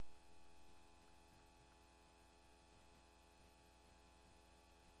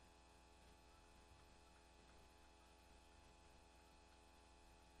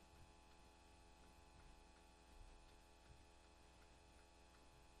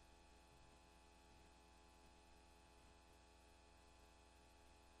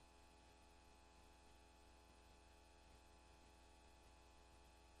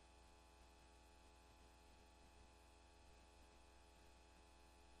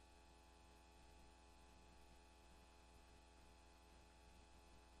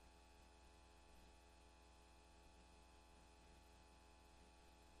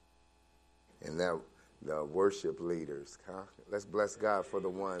Now, the worship leaders, huh? Let's bless God for the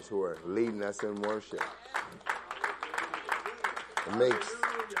ones who are leading us in worship.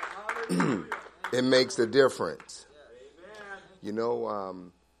 It makes a difference. You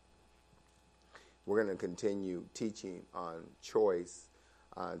know, we're going to continue teaching on choice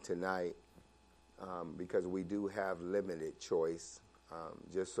tonight because we do have limited choice.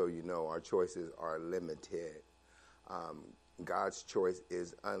 Just so you know, our choices are limited. God's choice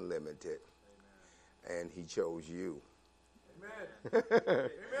is unlimited. And he chose you.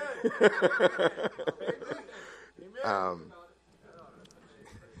 Amen.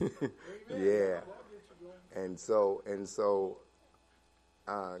 Yeah. And so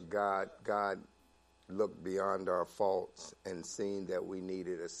God looked beyond our faults and seen that we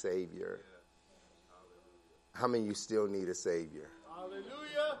needed a Savior. How many of you still need a Savior?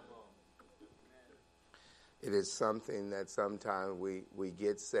 Hallelujah. It is something that sometimes we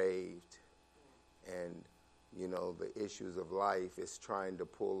get saved, and, you know, the issues of life is trying to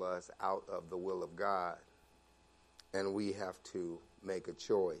pull us out of the will of God, and we have to make a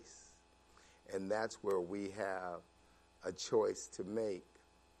choice. And that's where we have a choice to make.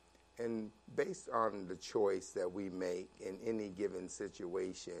 And based on the choice that we make in any given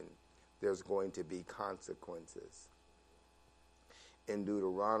situation, there's going to be consequences. In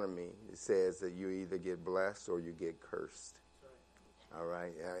Deuteronomy, it says that you either get blessed or you get cursed. All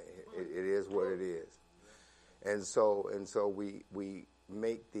right? It is what it is. And so we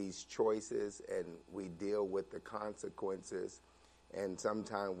make these choices and we deal with the consequences. And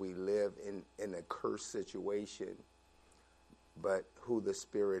sometimes we live in a cursed situation. But who the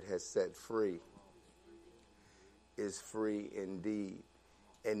Spirit has set free is free indeed.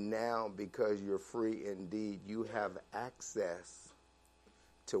 And now, because you're free indeed, you have access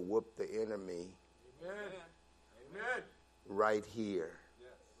to whoop the enemy. Amen. Amen. Right here. Yes.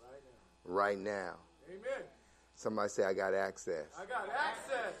 Right now. Amen. Somebody say, I got access. I got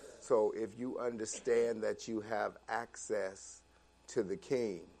access. So if you understand that you have access to the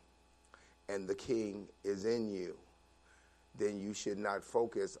King and the King is in you, then you should not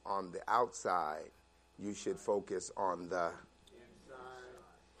focus on the outside. You should focus on the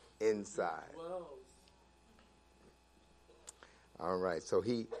inside. All right. So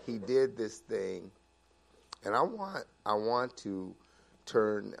he did this thing, and I want to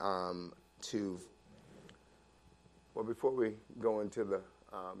turn to. Well, before we go into the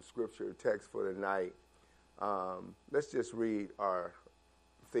scripture text for tonight, let's just read our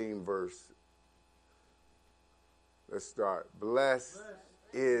theme verse. Let's start. Blessed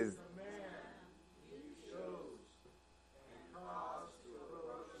is the man you chose and caused to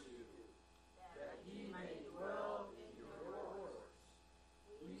approach you, that he may dwell in your courts.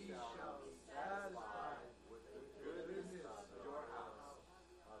 We shall be satisfied with the goodness of your house,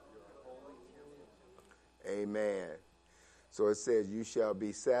 of your holy temple. Amen. So it says you shall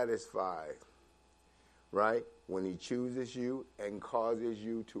be satisfied, right? When he chooses you and causes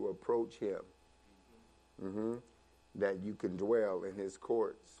you to approach him. Mm-hmm. That you can dwell in his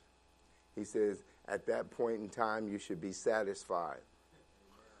courts. He says, at that point in time, you should be satisfied.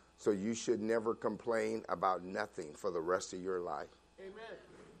 So you should never complain about nothing for the rest of your life. Amen.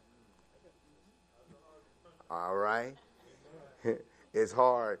 All right? It's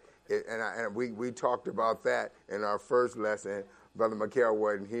hard. And we talked about that in our first lesson. Brother McHale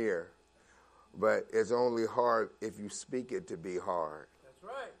wasn't here. But it's only hard if you speak it to be hard. That's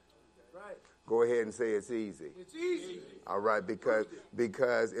right. Go ahead and say it's easy. It's easy. All right, because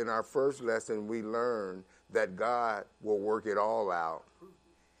in our first lesson we learned that God will work it all out.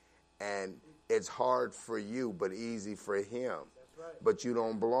 And it's hard for you, but easy for him. That's right. But you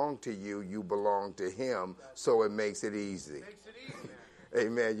don't belong to you, you belong to him, so it makes it easy. Makes it easy.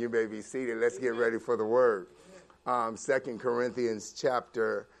 Amen. You may be seated. Let's get ready for the word. 2 Corinthians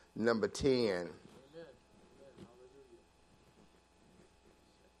chapter number 10.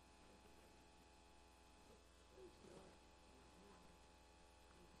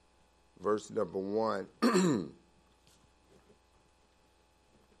 Verse number 1. I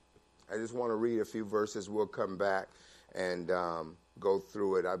just want to read a few verses. We'll come back and go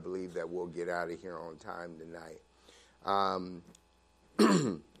through it. I believe that we'll get out of here on time tonight.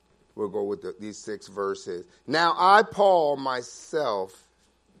 We'll go with these 6 verses. Now I, Paul, myself,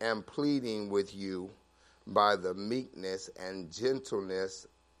 am pleading with you by the meekness and gentleness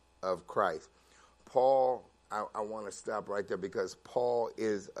of Christ. Paul, I want to stop right there because Paul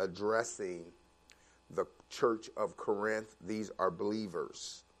is addressing the church of Corinth. These are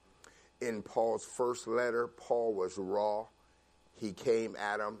believers. In Paul's first letter, Paul was raw. He came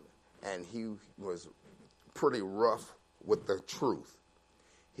at them, and he was pretty rough with the truth.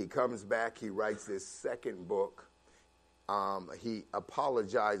 He comes back, he writes his second book. He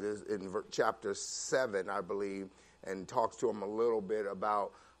apologizes in chapter 7, I believe, and talks to him a little bit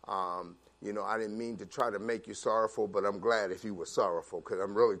about, I didn't mean to try to make you sorrowful, but I'm glad if you were sorrowful, because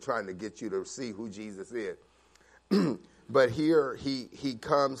I'm really trying to get you to see who Jesus is. But here he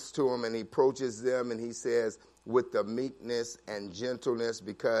comes to them and he approaches them and he says, with the meekness and gentleness,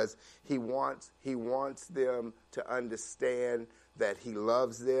 because he wants them to understand that he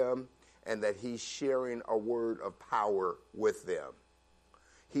loves them and that he's sharing a word of power with them.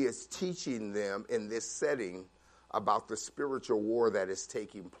 He is teaching them in this setting about the spiritual war that is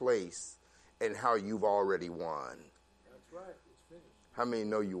taking place and how you've already won. That's right. It's finished. How many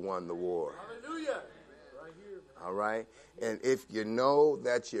know you won the war? Hallelujah. Right here. Man. All right? And if you know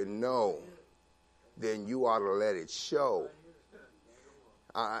that you know, then you ought to let it show.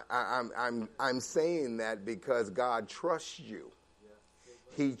 I'm saying that because God trusts you.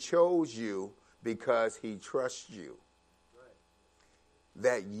 He chose you because he trusts you.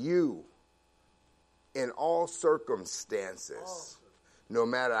 That you, in all circumstances, no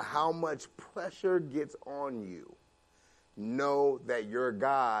matter how much pressure gets on you, know that your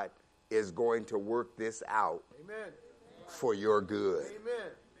God is going to work this out. Amen. For your good.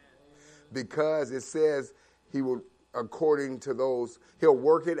 Amen. Because it says he will, according to those, he'll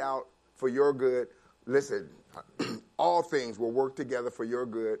work it out for your good. Listen, all things will work together for your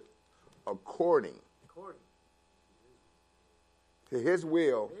good according to his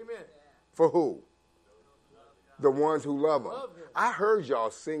will. Amen. For who? The ones who love him. I heard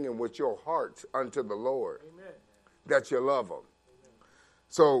y'all singing with your hearts unto the Lord. Amen. That you love him.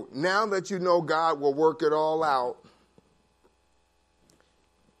 So now that you know God will work it all out,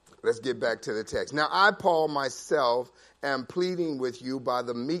 let's get back to the text. Now I, Paul, myself, am pleading with you by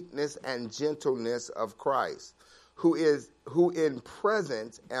the meekness and gentleness of Christ, who in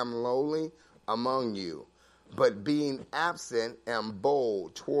presence am lowly among you, but being absent am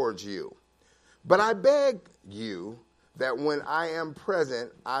bold towards you. But I beg you that when I am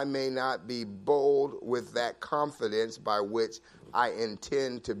present, I may not be bold with that confidence by which I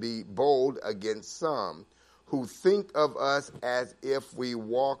intend to be bold against some who think of us as if we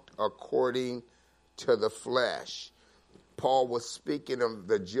walked according to the flesh. Paul was speaking of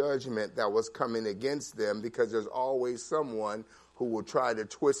the judgment that was coming against them, because there's always someone who will try to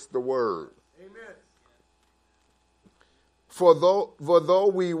twist the word. Amen. For though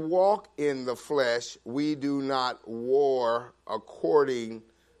we walk in the flesh, we do not war according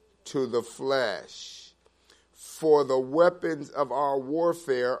to the flesh. For the weapons of our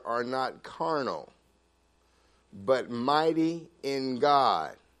warfare are not carnal, but mighty in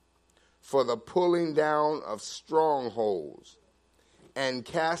God, for the pulling down of strongholds and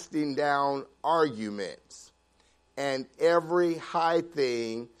casting down arguments and every high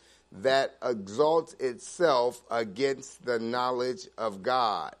thing that exalts itself against the knowledge of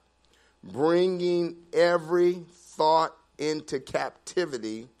God, bringing every thought into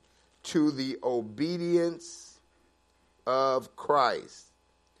captivity to the obedience of Christ,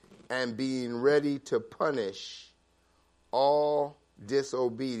 and being ready to punish all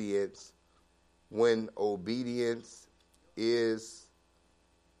disobedience when obedience is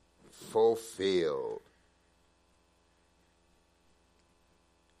fulfilled.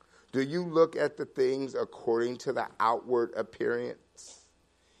 Do you look at the things according to the outward appearance?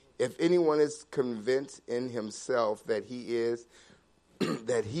 If anyone is convinced in himself that he is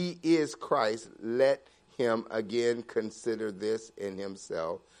that he is Christ, let him again consider this in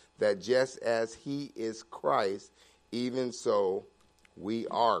himself, that just as he is Christ, even so we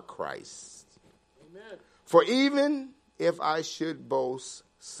are Christ. Amen. For even if I should boast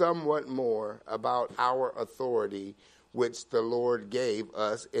somewhat more about our authority, which the Lord gave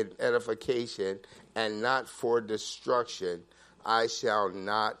us in edification and not for destruction, I shall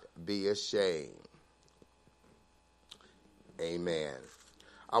not be ashamed. Amen.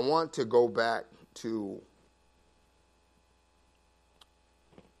 I want to go back to,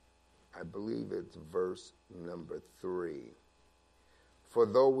 I believe it's verse number 3. For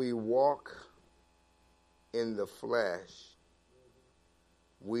though we walk in the flesh,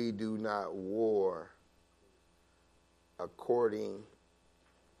 we do not war according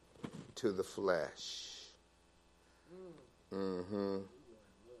to the flesh.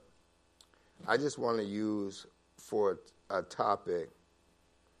 I just want to use for a topic,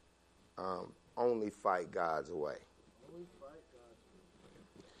 only fight God's way.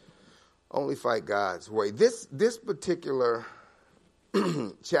 Only fight God's way. This particular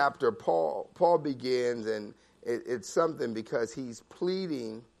chapter, Paul begins, and it's something because he's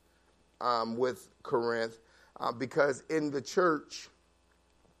pleading with Corinth, because in the church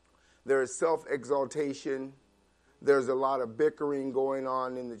There is self-exaltation. There's a lot of bickering going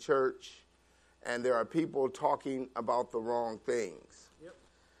on in the church. And there are people talking about the wrong things. Yep.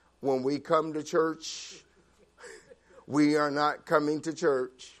 When we come to church, we are not coming to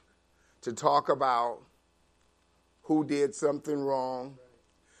church to talk about who did something wrong.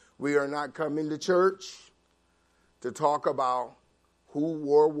 We are not coming to church to talk about who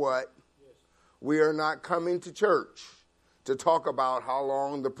wore what. We are not coming to church to talk about how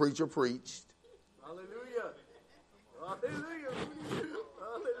long the preacher preached. Hallelujah. Hallelujah.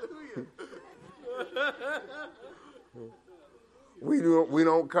 Hallelujah. We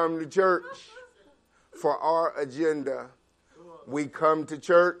don't come to church for our agenda. We come to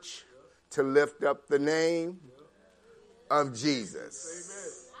church to lift up the name of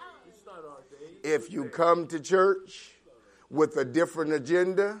Jesus. It's not our day. If you come to church with a different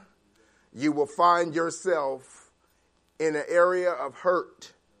agenda, you will find yourself in an area of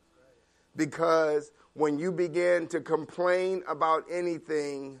hurt. Because when you begin to complain about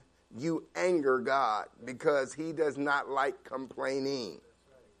anything, you anger God because he does not like complaining.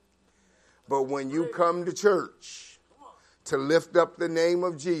 But when you come to church to lift up the name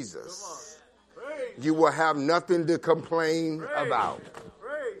of Jesus, you will have nothing to complain about.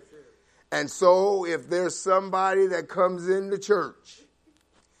 And so if there's somebody that comes into church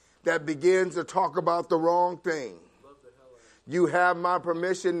that begins to talk about the wrong thing, you have my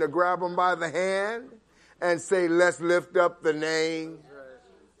permission to grab them by the hand and say, let's lift up the name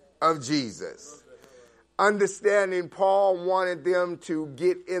of Jesus. Understanding Paul wanted them to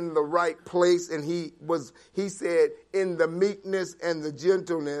get in the right place, and he said, in the meekness and the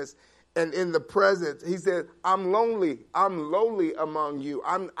gentleness and in the presence, he said, I'm lonely. I'm lowly among you.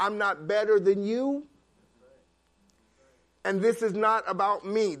 I'm not better than you. And this is not about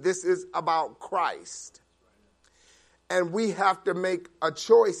me. This is about Christ. And we have to make a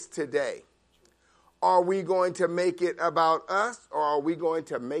choice today. Are we going to make it about us, or are we going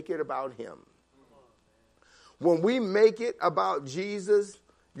to make it about him? When we make it about Jesus,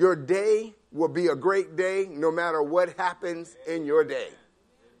 your day will be a great day no matter what happens in your day.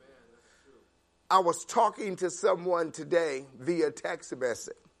 I was talking to someone today via text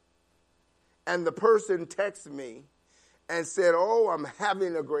message, and the person texted me and said, oh, I'm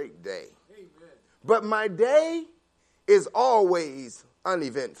having a great day. Amen. But my day is always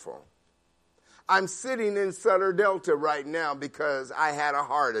uneventful. I'm sitting in Sutter Delta right now because I had a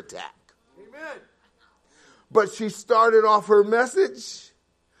heart attack. Amen. But she started off her message,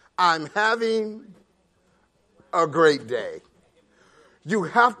 I'm having a great day. You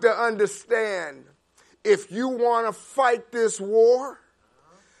have to understand, if you want to fight this war,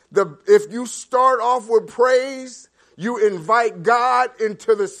 if you start off with praise, you invite God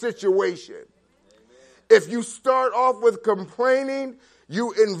into the situation. If you start off with complaining,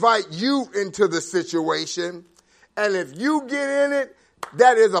 you invite you into the situation. And if you get in it,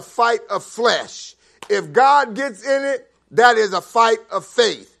 that is a fight of flesh. If God gets in it, that is a fight of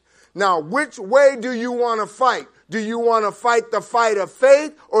faith. Now, which way do you want to fight? Do you want to fight the fight of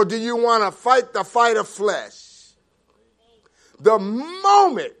faith, or do you want to fight the fight of flesh? The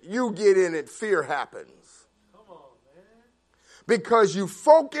moment you get in it, fear happens. Come on, man. Because you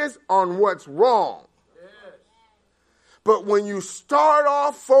focus on what's wrong. Yes. But when you start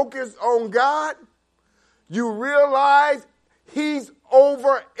off focused on God, you realize he's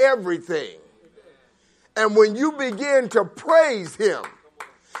over everything. And when you begin to praise him,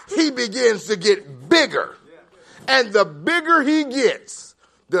 he begins to get bigger. And the bigger he gets,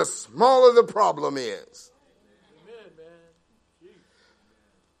 the smaller the problem is. Amen, man.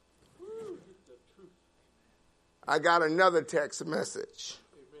 Woo, the truth. I got another text message.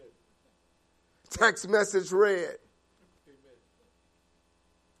 Amen. Text message read, Amen.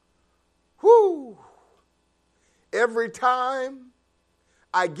 whoo, every time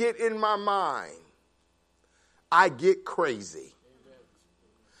I get in my mind, I get crazy.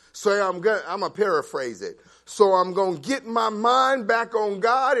 So I'm going to paraphrase it. So I'm going to get my mind back on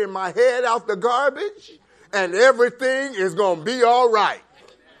God and my head out the garbage, and everything is going to be all right.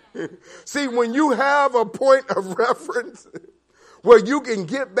 See, when you have a point of reference where you can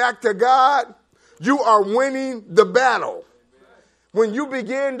get back to God, you are winning the battle. When you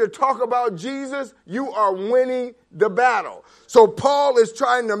begin to talk about Jesus, you are winning the battle. So Paul is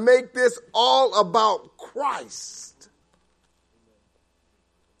trying to make this all about Christ.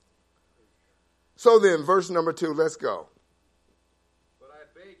 So then, verse number 2, let's go. But I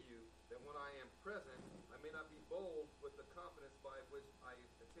beg you that when I am present, I may not be bold with the confidence by which I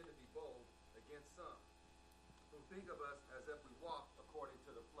intend to be bold against some who think of us as if we walk according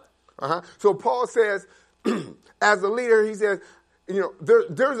to the flesh. So Paul says, as a leader, he says,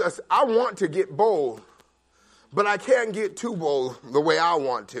 I want to get bold, but I can't get too bold the way I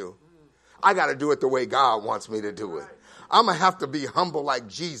want to. I got to do it the way God wants me to do it. I'm going to have to be humble like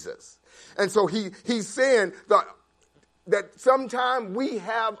Jesus. And so he's saying that sometimes we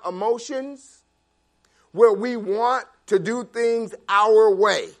have emotions where we want to do things our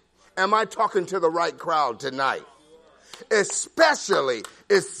way. Am I talking to the right crowd tonight? Especially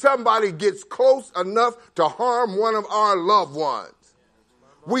if somebody gets close enough to harm one of our loved ones.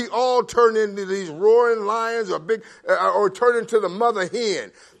 We all turn into these roaring lions or turn into the mother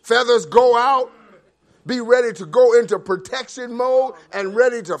hen. Feathers go out, be ready to go into protection mode and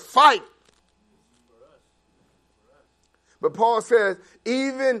ready to fight. But Paul says,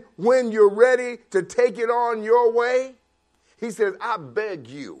 even when you're ready to take it on your way, he says, I beg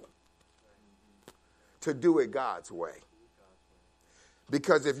you to do it God's way.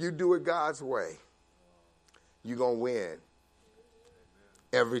 Because if you do it God's way, you're going to win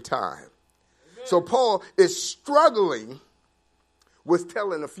every time. Amen. So Paul is struggling with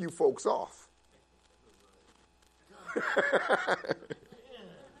telling a few folks off.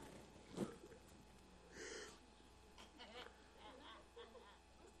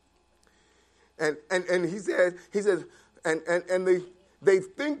 And he says, they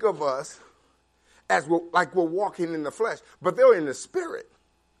think of us as like we're walking in the flesh, but they're in the spirit.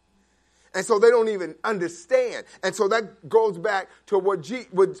 And so they don't even understand. And so that goes back to what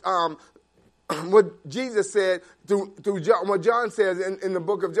Jesus said through John, what John says in the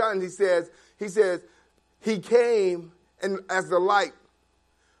book of John. He says, he came as the light,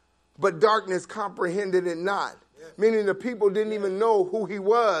 but darkness comprehended it not. Yes. Meaning the people didn't even know who he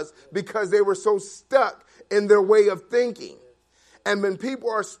was because they were so stuck in their way of thinking. And when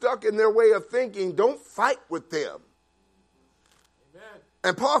people are stuck in their way of thinking, don't fight with them. Amen.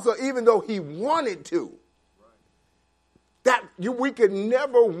 And Paul said, even though he wanted to, we could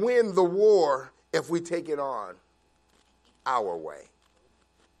never win the war if we take it on our way.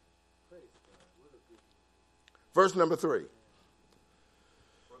 Verse number 3.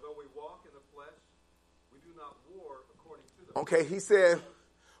 For though we walk in the flesh, we do not war according to the flesh. Okay, he said,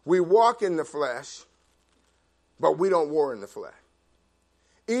 we walk in the flesh, but we don't war in the flesh.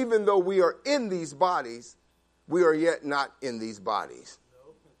 Even though we are in these bodies, we are yet not in these bodies.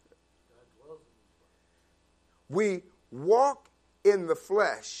 We walk in the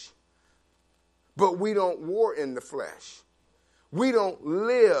flesh, but we don't war in the flesh. We don't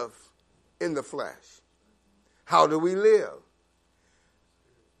live in the flesh. How do we live?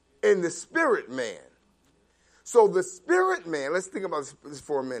 In the spirit man. So the spirit man, let's think about this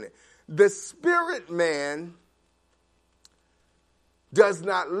for a minute. The spirit man does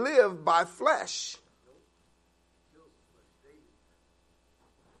not live by flesh.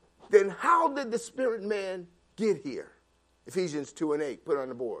 Then how did the spirit man get here? Ephesians 2:8, put on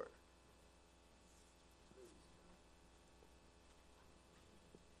the board.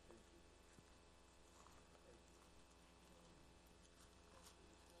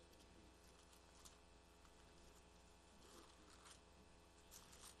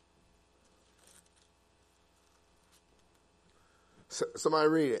 Somebody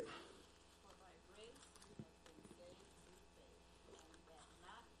read it.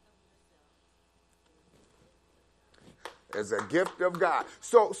 It's a gift of God.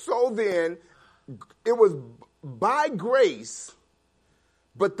 So then, it was by grace,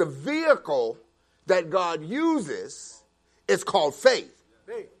 but the vehicle that God uses is called faith.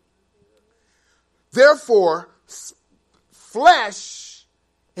 Therefore, flesh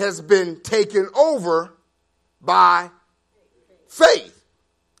has been taken over by faith.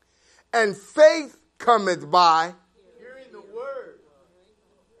 And faith cometh by hearing the word.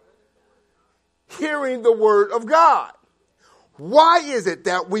 Hearing the word of God. Why is it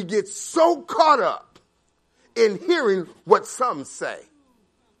that we get so caught up in hearing what some say?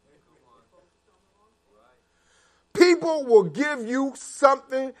 People will give you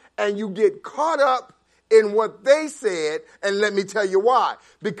something and you get caught up in what they said, and let me tell you why.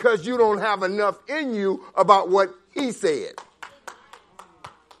 Because you don't have enough in you about what he said.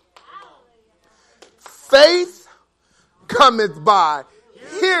 Faith cometh by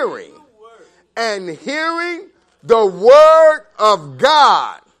hearing, and hearing the word of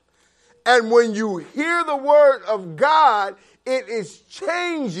God. And when you hear the word of God, it is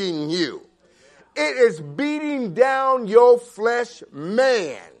changing you. It is beating down your flesh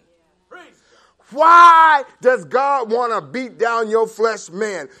man. Why does God want to beat down your flesh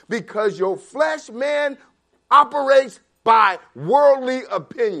man? Because your flesh man operates by worldly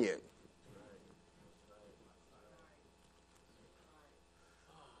opinion.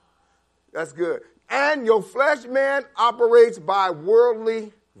 That's good. And your flesh man operates by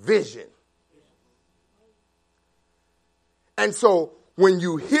worldly vision. And so when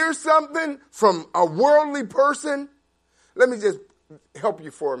you hear something from a worldly person, let me just help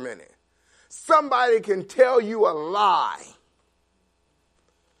you for a minute. Somebody can tell you a lie,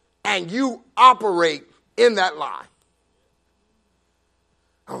 and you operate in that lie.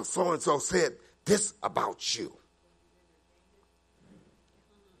 Oh, so-and-so said this about you.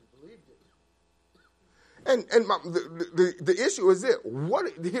 And the issue is this.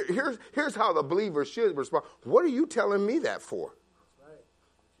 Here's how the believer should respond. What are you telling me that for?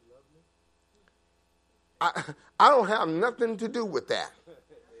 I don't have nothing to do with that.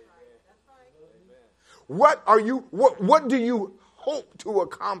 What do you hope to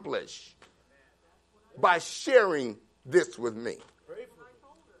accomplish by sharing this with me?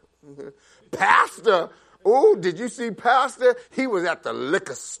 Pastor, oh, did you see Pastor? He was at the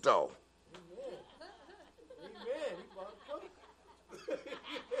liquor store.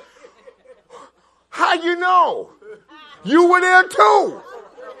 How you know? You were there too.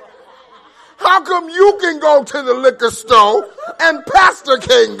 How come you can go to the liquor store and Pastor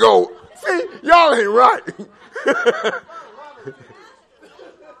can't go? See, y'all ain't right.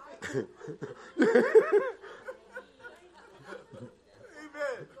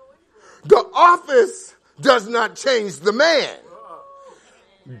 The office does not change the man.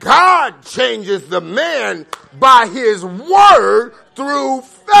 God changes the man by his word through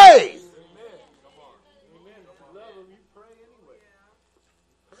faith.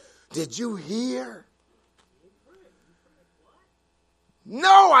 Did you hear?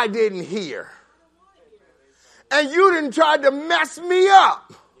 No, I didn't hear. And you didn't try to mess me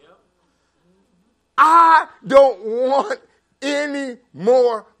up. I don't want any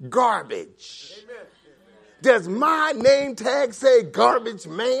more garbage. Does my name tag say garbage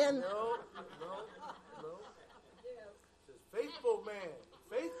man? No. Faithful man.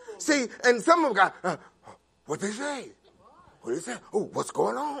 Faithful. See, and some of them got, what they say? What is that? Oh, what's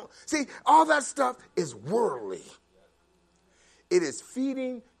going on? See, all that stuff is worldly. It is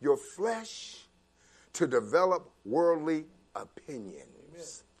feeding your flesh to develop worldly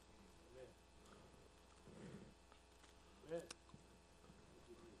opinions. Amen.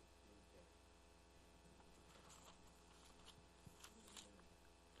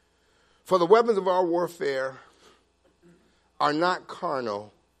 For the weapons of our warfare are not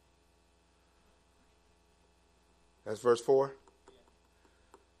carnal. That's verse 4.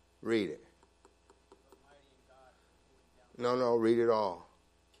 Read it. No, read it all.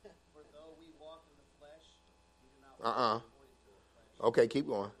 For though we walk in the flesh, we do not walk according to the flesh. Okay, keep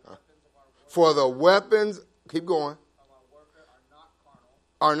going. For the weapons, keep going, Of our warfare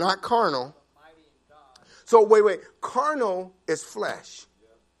are not carnal, but mighty in God. but mighty in God. So wait. Carnal is flesh.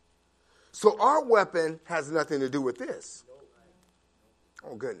 So our weapon has nothing to do with this.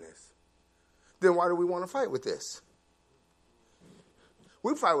 Oh, goodness. Then why do we want to fight with this?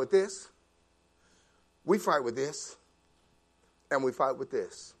 We fight with this. We fight with this. And we fight with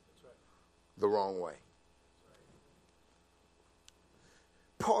this. The wrong way.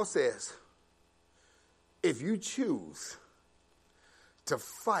 Paul says, if you choose to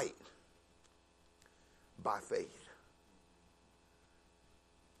fight by faith,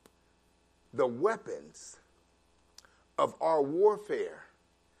 the weapons of our warfare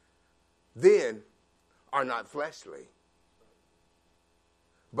then are not fleshly,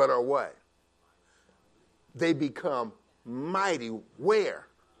 but are what? They become mighty. Where?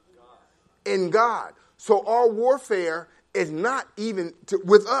 In God. So our warfare is not even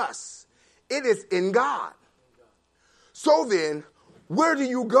with us. It is in God. So then, where do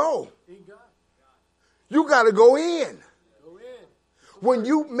you go? In God. You got to go in. Go in. When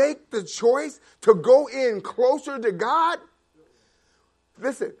you make the choice to go in closer to God,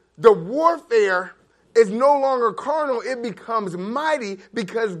 listen, the warfare is no longer carnal. It becomes mighty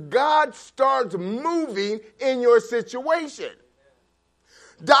because God starts moving in your situation.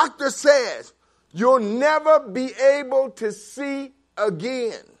 Doctor says you'll never be able to see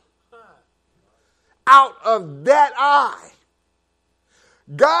again out of that eye.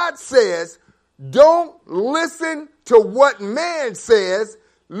 God says, don't listen to what man says.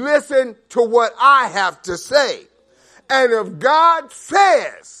 Listen to what I have to say. And if God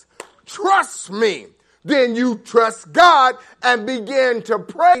says, trust me, then you trust God and begin to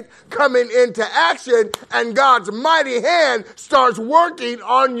pray, coming into action, and God's mighty hand starts working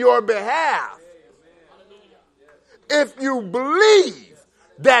on your behalf. If you believe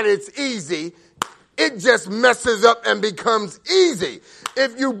that it's easy, it just messes up and becomes easy.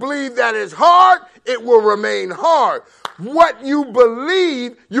 If you believe that it's hard, it will remain hard. What you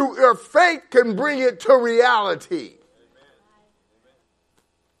believe, your faith can bring it to reality.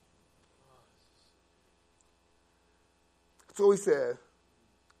 So he said,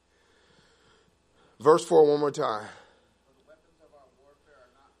 verse 4 one more time. For the weapons of our warfare are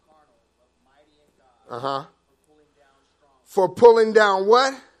not carnal, but mighty in God. For pulling down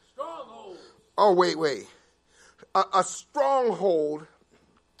what? Stronghold. Oh, wait. A stronghold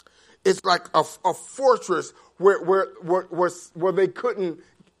is like a fortress where they couldn't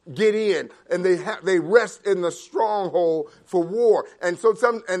get in, and they rest in the stronghold for war. And so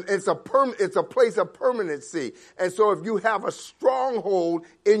it's a place of permanency. And so if you have a stronghold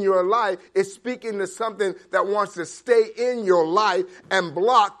in your life, it's speaking to something that wants to stay in your life and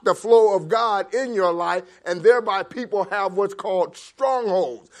block the flow of God in your life, and thereby people have what's called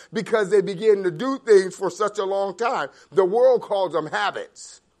strongholds because they begin to do things for such a long time. The world calls them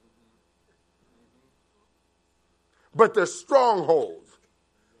habits, but they're strongholds.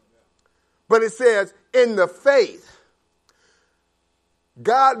 But it says, in the faith,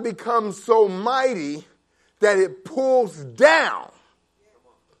 God becomes so mighty that it pulls down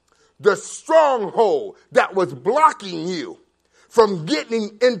the stronghold that was blocking you from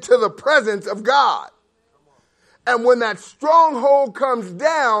getting into the presence of God. And when that stronghold comes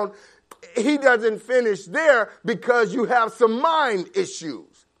down, he doesn't finish there because you have some mind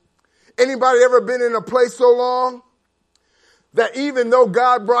issues. Anybody ever been in a place so long that even though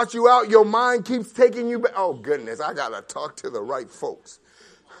God brought you out, your mind keeps taking you back? Oh, goodness, I got to talk to the right folks.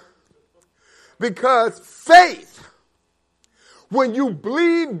 Because faith, when you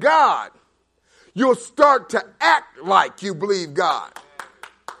believe God, you'll start to act like you believe God.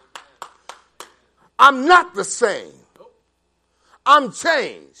 I'm not the same. I'm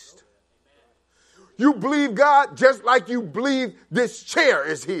changed. You believe God just like you believe this chair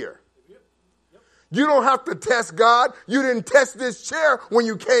is here. You don't have to test God. You didn't test this chair when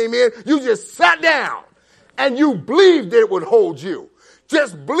you came in. You just sat down and you believed it would hold you.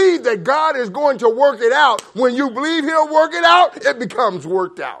 Just believe that God is going to work it out. When you believe he'll work it out, it becomes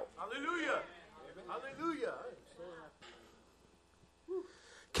worked out. Hallelujah. Hallelujah.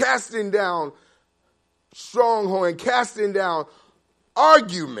 Casting down stronghold and casting down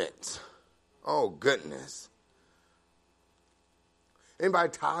arguments. Oh, goodness. Anybody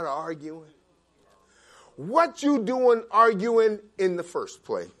tired of arguing? What you doing arguing in the first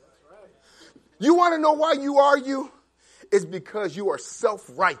place? You want to know why you argue? It's because you are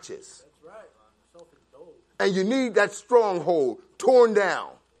self-righteous. And you need that stronghold torn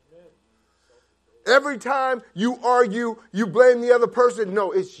down. Every time you argue, you blame the other person.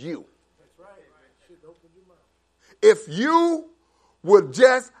 No, it's you. If you would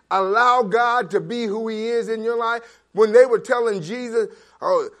just allow God to be who he is in your life, when they were telling Jesus,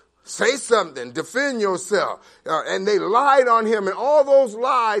 oh, say something, defend yourself. And they lied on him, and all those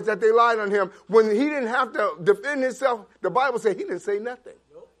lies that they lied on him, when he didn't have to defend himself, the Bible said he didn't say nothing.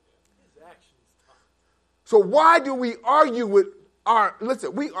 So why do we argue with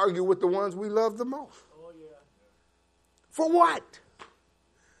we argue with the ones we love the most. Oh, yeah. For what?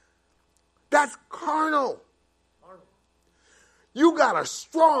 That's carnal. You got a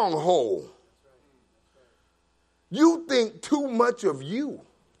stronghold. You think too much of you.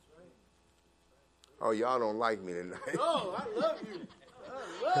 Oh, y'all don't like me tonight. Oh, I love you.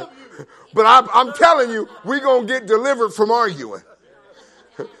 I love you. But I'm telling you, we're going to get delivered from arguing.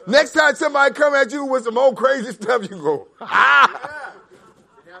 Next time somebody come at you with some old crazy stuff, you go, ah.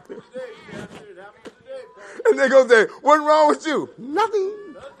 It happened today. It happened today, Pastor. And they go say, what's wrong with you? Nothing.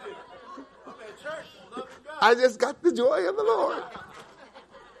 I'm at church. I'm loving God. I just got the joy of the Lord.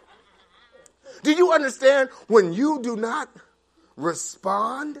 Do you understand when you do not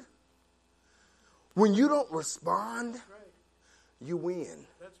respond? When you don't respond, you win.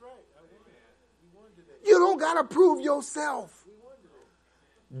 That's right. We won today. You don't got to prove yourself.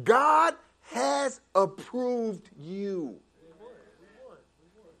 God has approved you.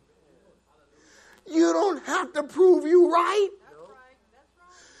 You don't have to prove you right.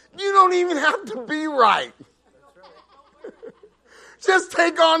 You don't even have to be right. Just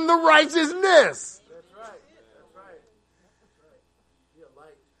take on the righteousness. That's right. That's right. Be a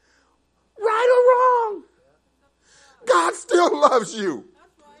light. Right or wrong. God still loves you.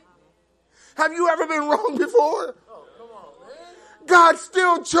 Have you ever been wrong before? Oh, come on, man. God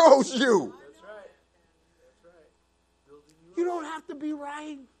still chose you. That's right. That's right. Building you You don't have to be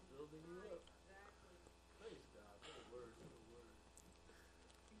right. Building you up. Praise God. What a word.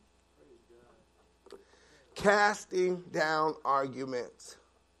 Praise God. Casting down arguments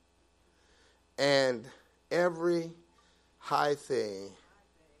and every high thing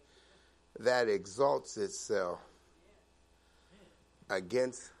that exalts itself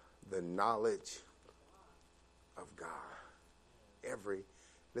against the knowledge of God. Every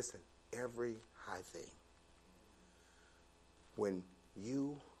high thing. When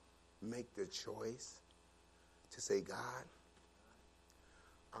you make the choice to say, God,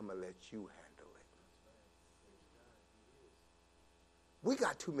 I'm going to let you handle it. We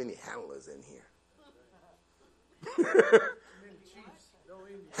got too many handlers in here.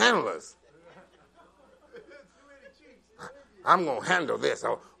 Handlers. I'm going to handle this.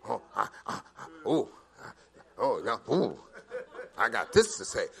 I got this to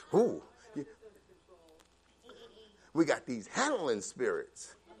say. We got these handling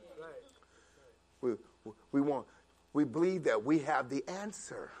spirits. We believe that we have the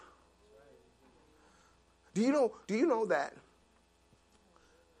answer. Do you know that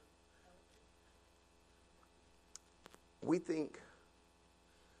we think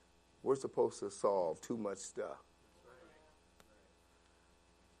we're supposed to solve too much stuff?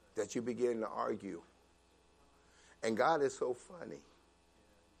 That you begin to argue. And God is so funny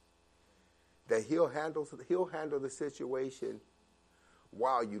that he'll handle the situation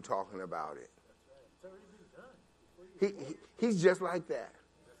while you're talking about it. He's just like that.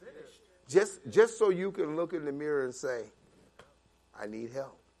 Just so you can look in the mirror and say, I need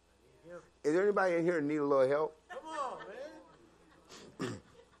help. Is there anybody in here that need a little help? Come on, man.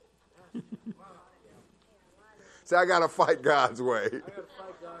 See, I got to fight God's way. I got to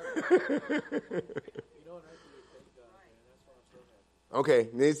fight God's way. You don't have to take God, man. That's why I'm so happy. Okay,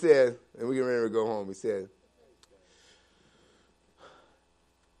 and he said, and we get ready to go home. He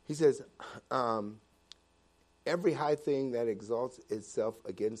says, every high thing that exalts itself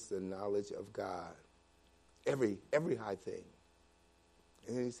against the knowledge of God, every high thing.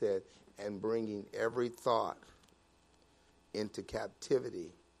 And then he said, and bringing every thought into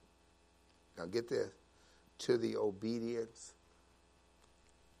captivity. Now get this, to the obedience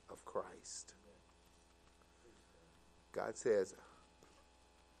of Christ. God says,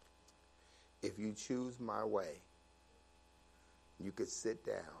 if you choose my way, you could sit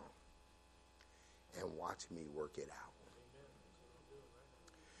down and watch me work it out.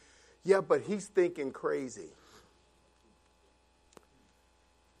 Yeah, but he's thinking crazy.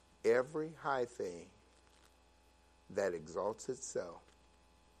 Every high thing that exalts itself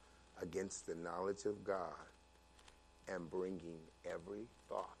against the knowledge of God and bringing every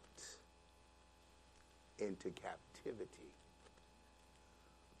thought into captivity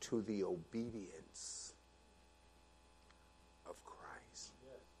to the obedience of Christ.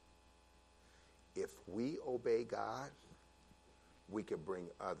 If we obey God, we can bring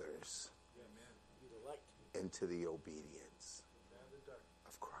others into the obedience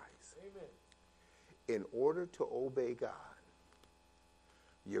of Christ. In order to obey God,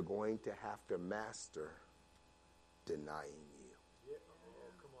 you're going to have to master denying you.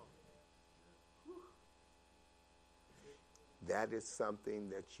 That is something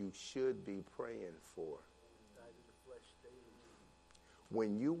that you should be praying for.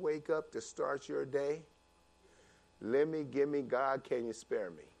 When you wake up to start your day, give me, God, can you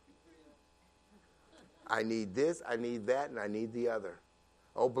spare me? I need this, I need that, and I need the other.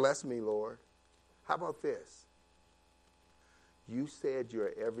 Oh, bless me, Lord. How about this? You said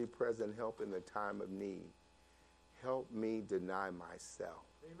you're every present help in the time of need. Help me deny myself.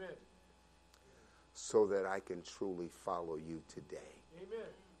 Amen. So that I can truly follow you today. Amen.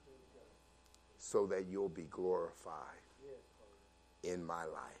 So that you'll be glorified in my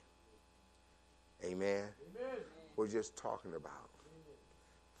life. Amen. Amen. We're just talking about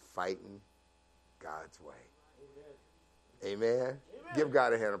fighting God's way. Amen. Amen. Give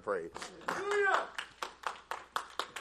God a hand of praise. Hallelujah.